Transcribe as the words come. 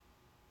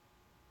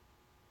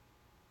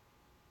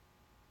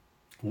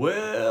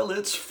Well,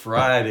 it's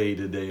Friday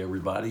today,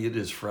 everybody. It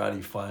is Friday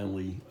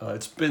finally.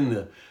 It's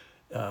been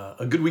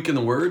a good week in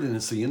the Word, and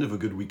it's the end of a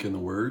good week in the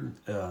Word.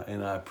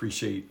 And I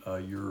appreciate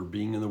your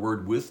being in the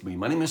Word with me.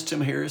 My name is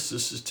Tim Harris.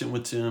 This is 10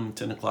 with Tim,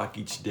 10 o'clock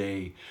each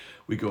day.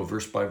 We go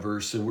verse by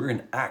verse, and we're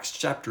in Acts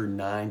chapter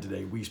 9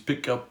 today. We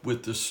pick up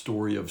with the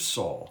story of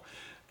Saul,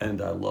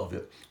 and I love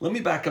it. Let me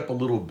back up a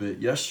little bit.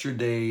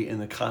 Yesterday in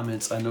the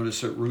comments, I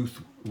noticed that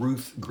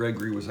Ruth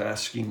Gregory was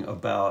asking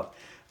about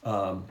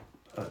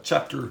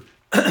chapter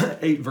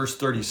 8 verse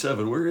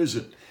 37. Where is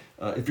it?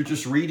 If you're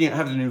just reading, I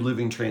have the New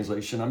Living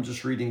Translation. I'm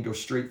just reading, go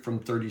straight from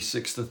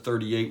 36 to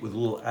 38 with a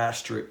little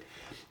asterisk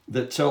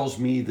that tells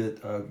me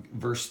that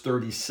verse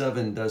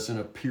 37 doesn't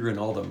appear in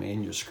all the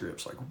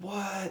manuscripts. Like,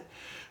 what?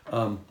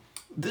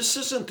 This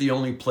isn't the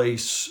only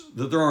place,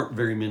 that there aren't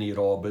very many at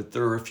all, but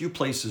there are a few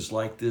places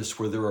like this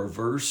where there are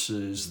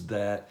verses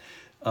that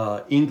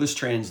English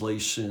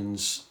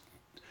translations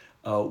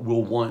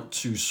will want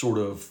to sort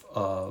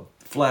of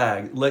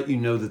let you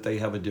know that they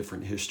have a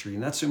different history,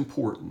 and that's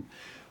important.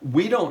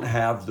 We don't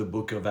have the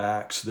book of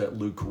Acts that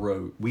Luke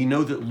wrote. We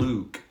know that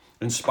Luke,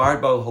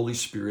 inspired by the Holy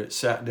Spirit,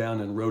 sat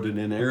down and wrote an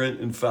inerrant,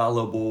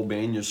 infallible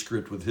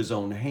manuscript with his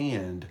own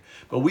hand,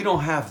 but we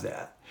don't have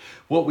that.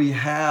 What we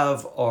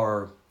have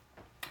are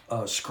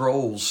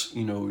scrolls,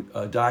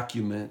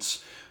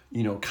 documents,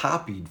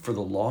 copied for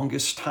the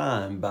longest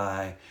time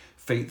by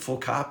faithful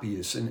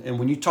copyists. And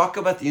when you talk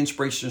about the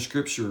inspiration of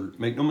Scripture,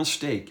 make no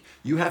mistake,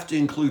 you have to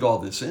include all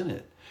this in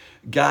it.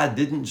 God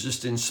didn't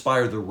just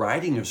inspire the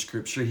writing of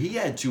Scripture, He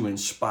had to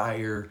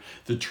inspire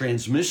the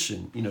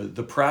transmission,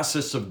 the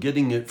process of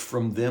getting it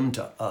from them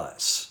to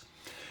us.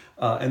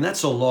 And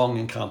that's a long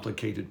and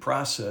complicated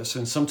process.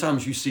 And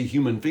sometimes you see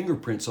human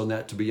fingerprints on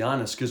that, to be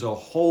honest, because a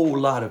whole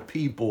lot of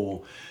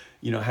people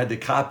had to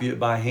copy it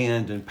by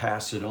hand and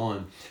pass it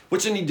on.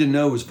 What you need to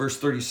know is verse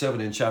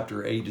 37 in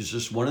chapter 8 is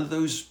just one of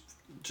those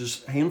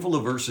just handful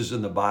of verses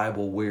in the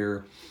Bible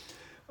where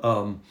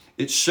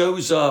it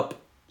shows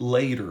up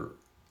later.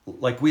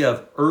 Like we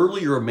have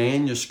earlier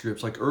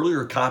manuscripts, like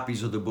earlier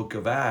copies of the book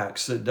of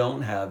Acts that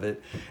don't have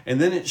it. And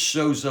then it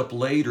shows up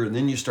later, and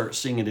then you start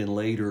seeing it in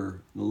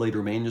later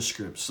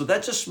manuscripts. So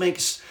that just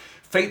makes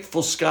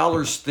faithful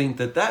scholars think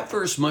that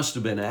verse must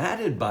have been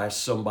added by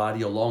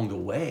somebody along the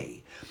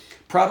way.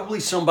 Probably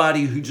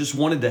somebody who just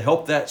wanted to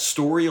help that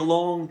story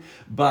along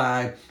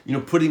by,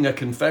 putting a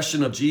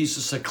confession of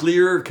Jesus, a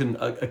clear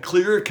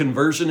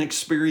conversion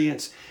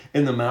experience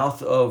in the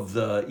mouth of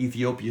the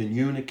Ethiopian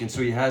eunuch. And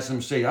so he has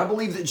him say, I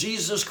believe that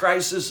Jesus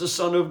Christ is the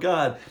Son of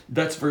God.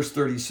 That's verse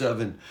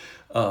 37.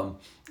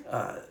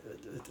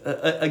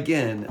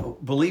 Again,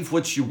 believe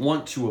what you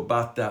want to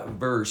about that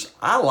verse.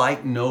 I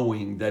like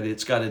knowing that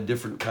it's got a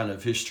different kind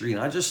of history,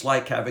 and I just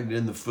like having it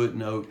in the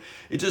footnote.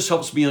 It just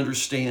helps me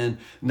understand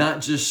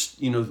not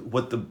just,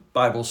 what the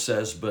Bible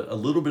says, but a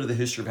little bit of the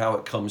history of how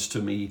it comes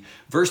to me.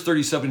 Verse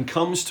 37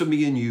 comes to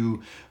me and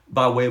you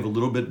by way of a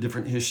little bit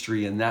different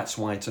history, and that's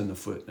why it's in the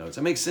footnotes.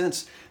 That makes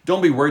sense?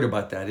 Don't be worried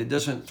about that. It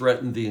doesn't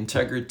threaten the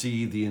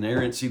integrity, the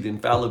inerrancy, the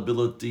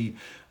infallibility.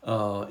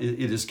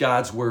 It is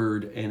God's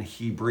word, and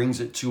He brings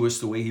it to us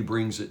the way He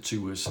brings it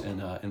to us.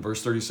 And in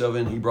verse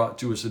 37, He brought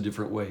to us a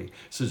different way.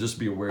 So just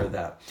be aware of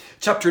that.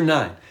 Chapter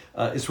 9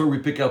 is where we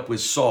pick up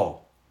with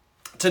Saul.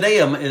 Today,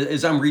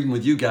 as I'm reading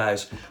with you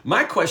guys,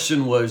 my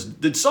question was,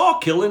 did Saul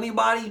kill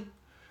anybody?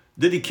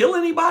 Did he kill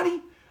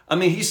anybody? I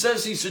mean, he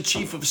says he's the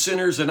chief of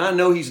sinners, and I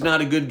know he's not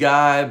a good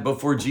guy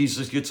before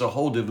Jesus gets a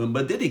hold of him,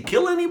 but did he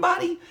kill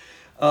anybody?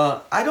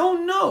 I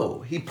don't know.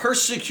 He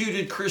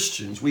persecuted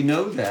Christians. We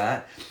know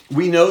that.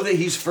 We know that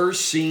he's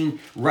first seen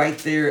right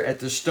there at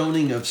the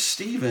stoning of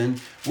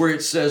Stephen, where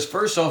it says,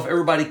 first off,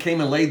 everybody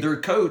came and laid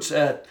their coats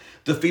at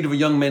the feet of a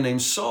young man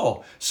named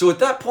Saul. So at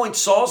that point,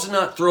 Saul's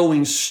not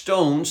throwing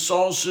stones.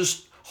 Saul's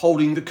just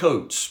holding the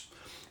coats.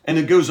 And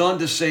it goes on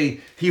to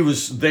say he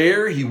was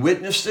there, he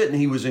witnessed it, and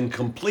he was in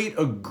complete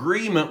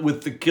agreement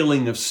with the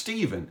killing of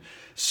Stephen.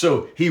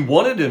 So he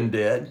wanted him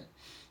dead.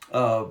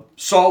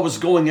 Saul was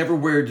going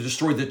everywhere to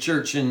destroy the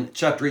church in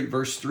chapter 8,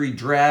 verse 3,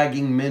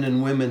 dragging men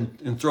and women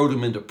and throw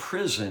them into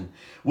prison.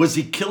 Was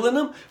he killing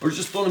them or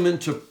just throwing them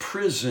into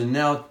prison?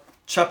 Now,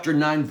 chapter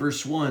 9,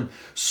 verse 1,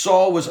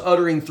 Saul was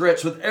uttering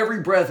threats with every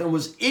breath and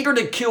was eager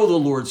to kill the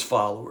Lord's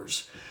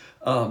followers.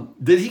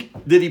 Did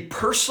he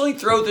personally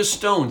throw the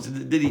stones?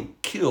 Did he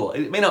kill?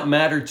 It may not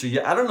matter to you.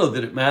 I don't know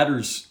that it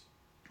matters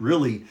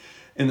really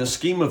in the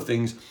scheme of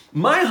things.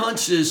 My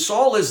hunch is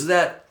Saul is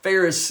that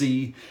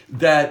Pharisee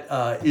that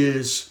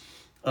is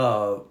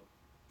that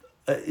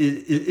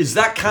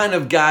kind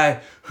of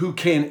guy who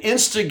can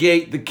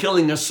instigate the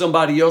killing of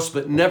somebody else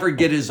but never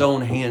get his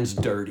own hands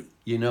dirty.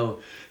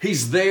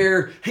 He's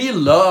there. He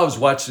loves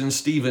watching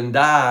Stephen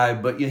die,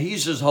 but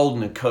he's just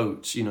holding the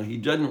coats. He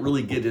doesn't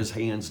really get his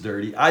hands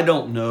dirty. I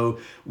don't know.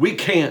 We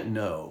can't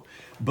know.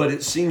 But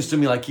it seems to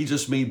me like he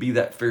just may be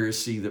that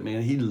Pharisee that,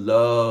 man, he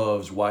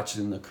loves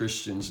watching the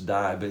Christians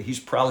die, but he's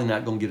probably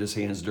not going to get his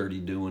hands dirty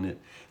doing it.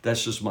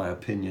 That's just my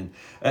opinion.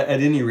 At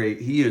any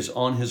rate, he is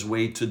on his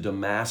way to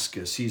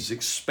Damascus. He's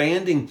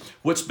expanding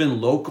what's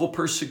been local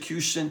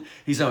persecution.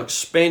 He's now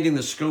expanding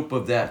the scope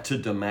of that to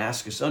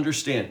Damascus.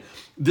 Understand,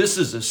 this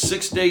is a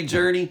 6-day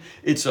journey.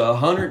 It's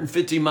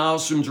 150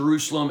 miles from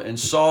Jerusalem, and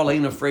Saul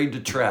ain't afraid to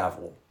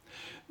travel.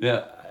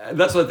 Yeah,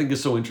 that's what I think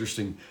is so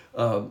interesting.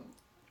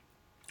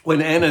 When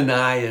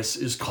Ananias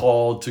is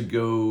called to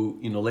go,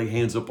 lay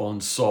hands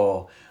upon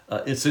Saul,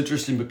 it's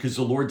interesting because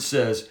the Lord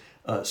says,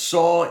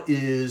 Saul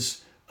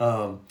is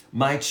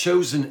my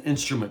chosen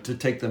instrument to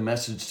take the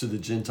message to the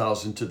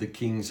Gentiles and to the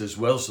kings as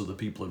well as to the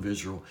people of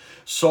Israel.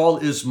 Saul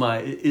is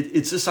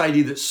it's this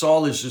idea that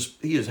Saul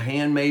he is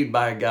handmade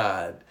by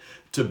God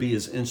to be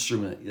his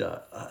instrument.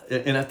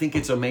 And I think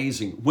it's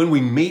amazing. When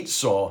we meet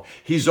Saul,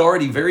 he's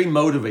already very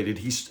motivated.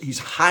 He's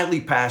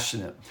highly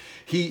passionate.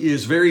 He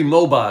is very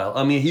mobile.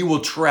 I mean, he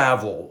will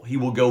travel. He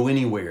will go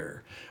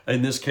anywhere.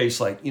 In this case,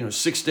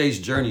 6 days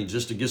journey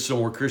just to get some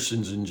more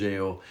Christians in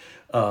jail.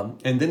 And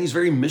then he's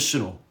very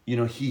missional.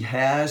 He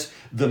has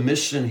the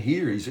mission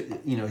here.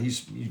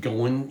 He's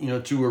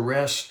going, to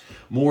arrest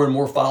more and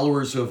more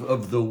followers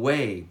of the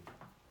way.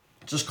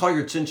 Just call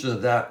your attention to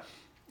that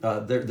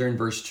there in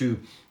verse 2.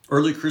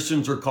 Early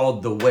Christians are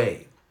called the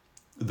way.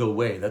 The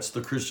way. That's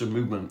the Christian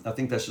movement. I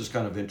think that's just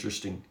kind of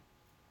interesting.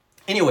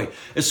 Anyway,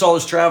 as Saul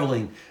is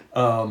traveling,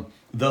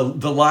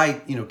 the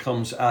light,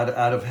 comes out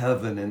of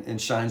heaven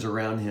and shines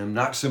around him,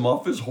 knocks him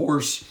off his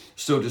horse,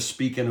 so to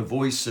speak, and a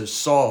voice says,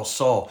 Saul,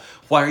 Saul,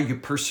 why are you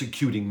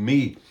persecuting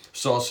me?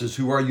 Saul says,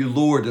 who are you,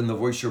 Lord? And the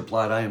voice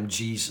replied, I am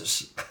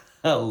Jesus.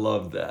 I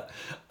love that.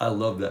 I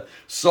love that.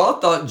 Saul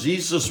thought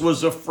Jesus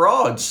was a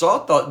fraud.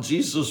 Saul thought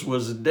Jesus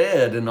was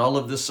dead. And all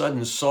of a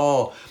sudden,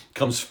 Saul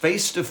comes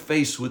face to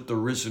face with the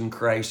risen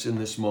Christ in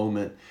this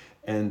moment.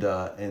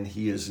 And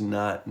he is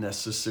not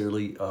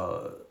necessarily going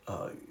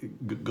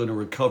to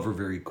recover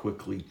very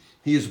quickly.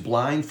 He is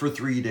blind for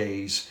 3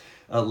 days,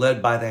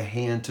 led by the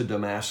hand to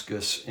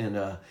Damascus.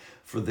 And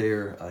for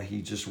there,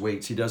 he just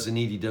waits. He doesn't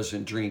eat. He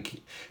doesn't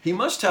drink. He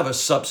must have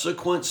some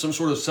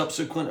sort of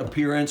subsequent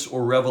appearance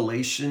or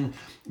revelation,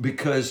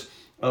 because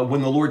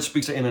when the Lord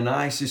speaks to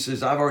Ananias, he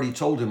says, I've already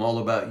told him all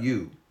about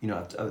you.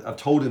 I've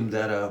told him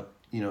that,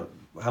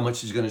 how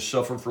much he's going to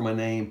suffer for my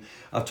name.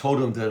 I've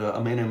told him that a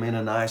man named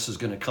Ananias is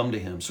going to come to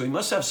him. So he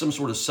must have some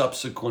sort of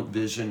subsequent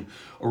vision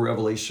or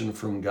revelation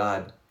from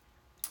God.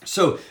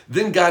 So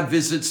then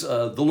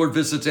the Lord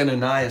visits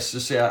Ananias to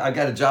say, I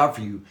got a job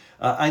for you.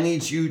 I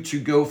need you to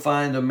go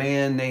find a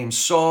man named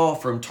Saul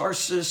from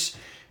Tarsus.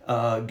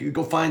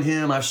 Go find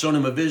him. I've shown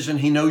him a vision.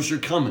 He knows you're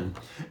coming.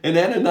 And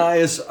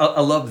Ananias, I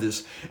love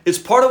this. It's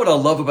part of what I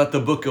love about the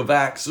book of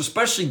Acts,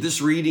 especially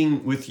this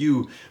reading with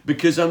you,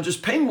 because I'm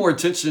just paying more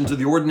attention to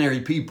the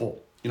ordinary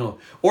people.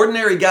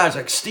 Ordinary guys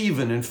like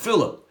Stephen and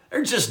Philip.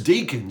 They're just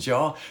deacons,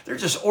 y'all. They're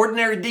just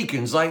ordinary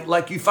deacons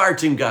like you fire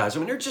team guys. I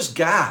mean, they're just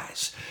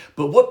guys.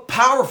 But what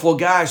powerful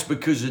guys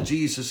because of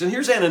Jesus. And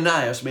here's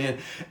Ananias, man.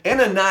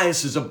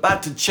 Ananias is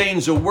about to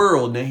change the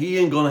world. Now, he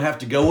ain't going to have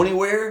to go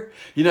anywhere.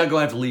 You're not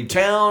going to have to leave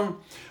town.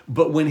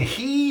 But when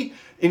he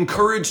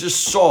encourages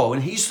Saul,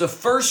 and he's the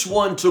first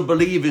one to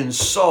believe in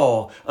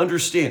Saul,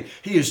 understand,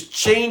 he is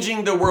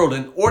changing the world.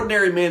 An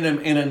ordinary man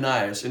named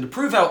Ananias. And to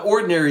prove how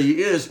ordinary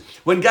he is,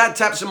 when God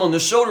taps him on the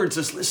shoulder and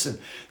says, listen,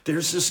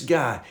 there's this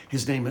guy.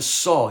 His name is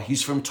Saul.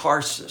 He's from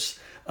Tarsus.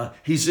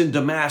 He's in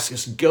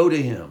Damascus. Go to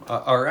him.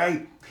 All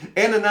right?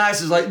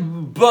 Ananias is like,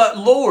 but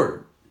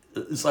Lord,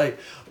 it's like,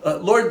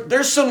 Lord,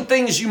 there's some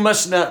things you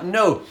must not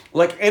know.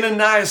 Like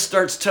Ananias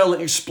starts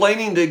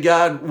explaining to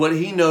God what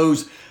he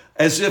knows,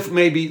 as if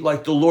maybe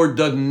like the Lord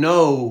doesn't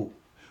know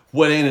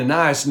what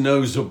Ananias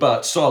knows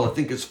about Saul. I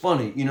think it's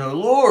funny,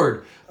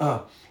 Lord,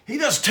 he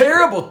does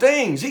terrible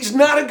things. He's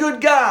not a good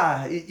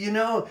guy,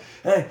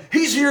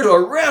 he's here to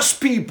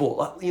arrest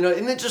people,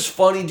 isn't it just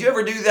funny? Do you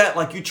ever do that?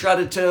 Like you try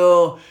to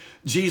tell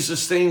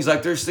Jesus things,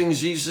 like there's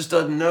things Jesus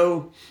doesn't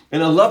know.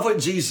 And I love what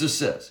Jesus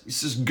says. He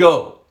says,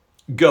 go.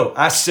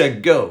 I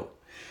said go.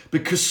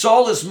 Because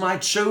Saul is my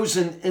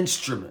chosen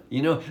instrument,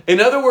 In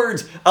other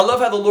words, I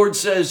love how the Lord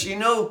says,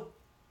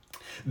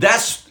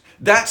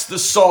 that's the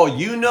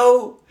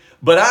Saul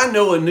but I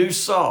know a new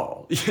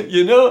Saul.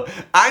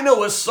 I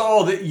know a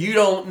Saul that you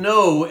don't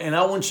know, and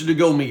I want you to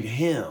go meet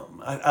him.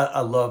 I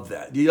love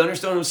that. Do you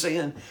understand what I'm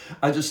saying?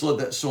 I just love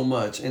that so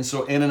much. And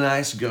so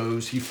Ananias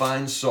goes, he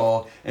finds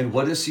Saul, and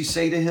what does he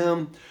say to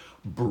him?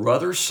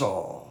 Brother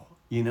Saul,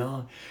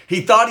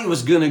 He thought he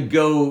was going to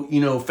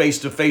go, face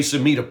to face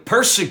and meet a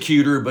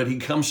persecutor, but he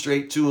comes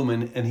straight to him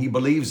and he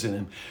believes in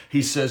him.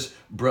 He says,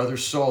 Brother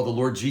Saul, the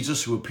Lord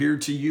Jesus who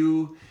appeared to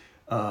you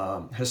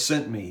has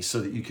sent me so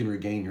that you can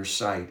regain your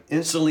sight.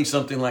 Instantly,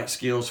 something like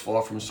scales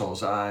fall from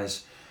Saul's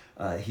eyes.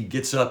 He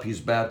gets up,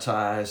 he's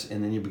baptized,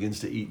 and then he begins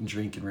to eat and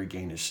drink and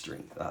regain his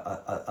strength.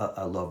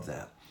 I love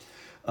that.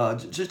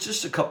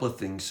 Just a couple of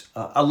things.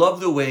 I love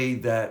the way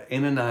that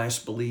Ananias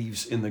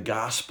believes in the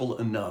gospel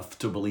enough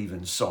to believe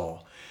in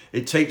Saul.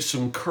 It takes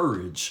some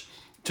courage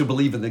to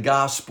believe in the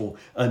gospel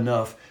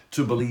enough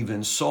to believe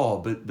in Saul.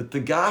 But the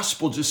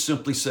gospel just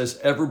simply says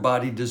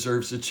everybody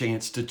deserves a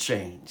chance to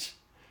change.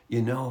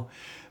 You know,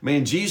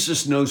 man,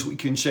 Jesus knows we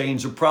can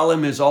change. The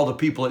problem is all the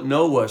people that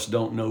know us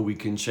don't know we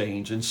can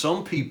change. And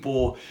some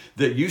people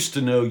that used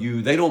to know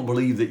you, they don't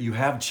believe that you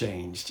have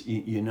changed.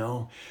 You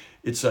know,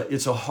 it's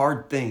a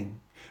hard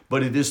thing.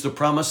 But it is the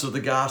promise of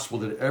the gospel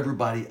that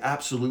everybody,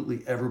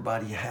 absolutely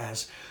everybody,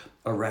 has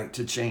a right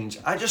to change.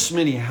 I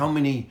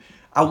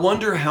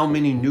wonder how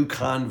many new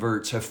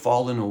converts have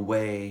fallen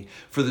away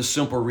for the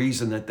simple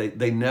reason that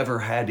they never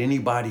had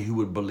anybody who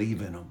would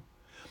believe in them.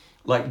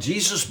 Like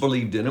Jesus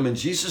believed in them, and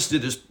Jesus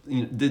did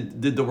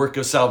the work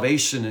of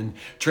salvation and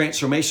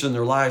transformation in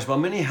their lives. But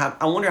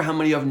I wonder how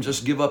many of them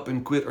just give up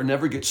and quit or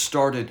never get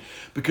started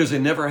because they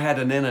never had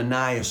an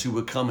Ananias who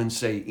would come and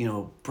say, you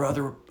know,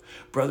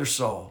 brother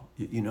Saul,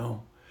 you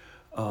know.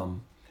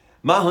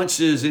 My hunch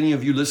is any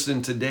of you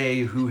listening today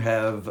who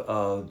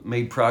have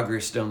made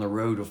progress down the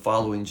road of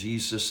following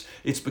Jesus,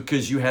 it's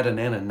because you had an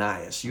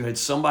Ananias. You had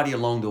somebody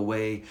along the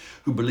way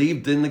who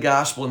believed in the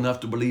gospel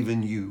enough to believe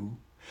in you.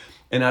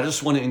 And I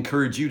just want to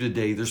encourage you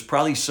today, there's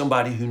probably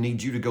somebody who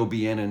needs you to go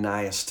be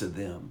Ananias to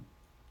them.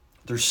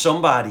 There's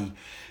somebody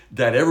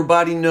that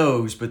everybody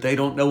knows, but they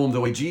don't know them the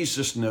way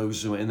Jesus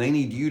knows them. And they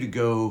need you to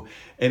go,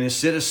 and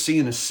instead of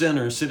seeing a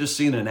sinner, instead of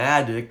seeing an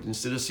addict,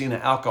 instead of seeing an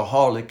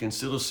alcoholic,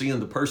 instead of seeing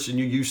the person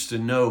you used to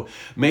know,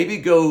 maybe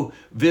go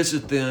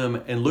visit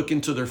them and look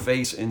into their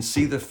face and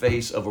see the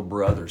face of a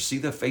brother, see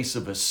the face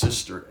of a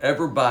sister.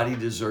 Everybody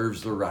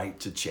deserves the right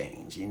to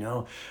change, you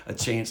know, a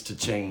chance to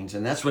change.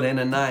 And that's what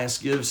Ananias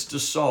gives to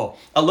Saul.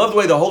 I love the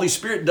way the Holy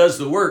Spirit does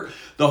the work.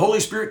 The Holy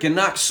Spirit can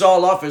knock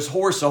Saul off his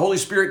horse. The Holy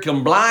Spirit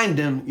can blind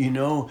him, you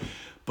know.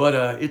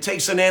 But it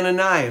takes an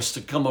Ananias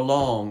to come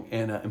along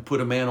and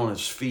put a man on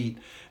his feet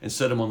and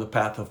set him on the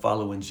path of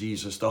following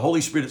Jesus. The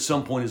Holy Spirit at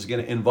some point is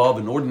going to involve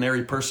an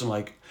ordinary person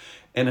like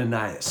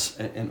Ananias,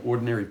 an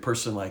ordinary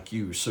person like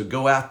you. So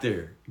go out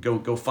there,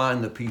 go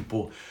find the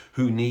people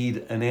who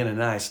need an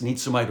Ananias, need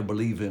somebody to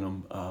believe in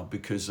them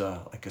because,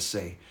 like I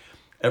say,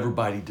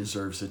 everybody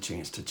deserves a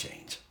chance to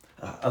change.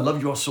 I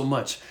love you all so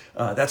much.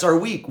 That's our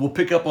week. We'll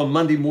pick up on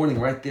Monday morning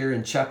right there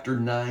in chapter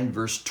 9,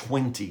 verse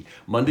 20.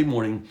 Monday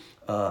morning,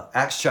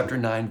 Acts chapter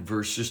 9,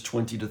 verses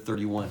 20 to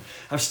 31.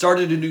 I've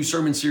started a new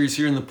sermon series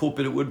here in the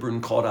pulpit at Woodburn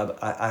called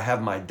I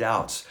Have My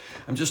Doubts.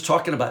 I'm just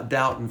talking about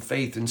doubt and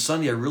faith. And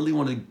Sunday, I really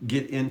want to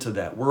get into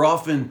that. We're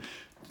often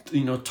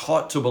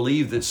taught to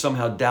believe that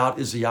somehow doubt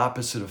is the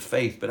opposite of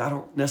faith, but I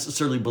don't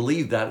necessarily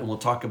believe that, and we'll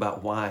talk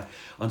about why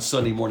on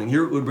Sunday morning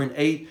here at Woodburn,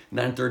 8,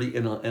 9:30,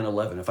 and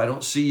 11. If I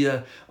don't see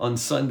you on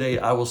Sunday,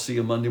 I will see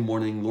you Monday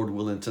morning, Lord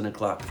willing, 10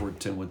 o'clock for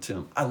 10 with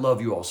Tim. I love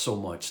you all so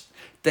much.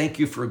 Thank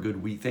you for a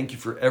good week. Thank you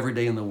for every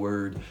day in the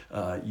Word.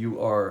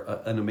 You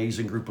are an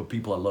amazing group of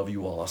people. I love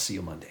you all. I'll see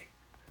you Monday.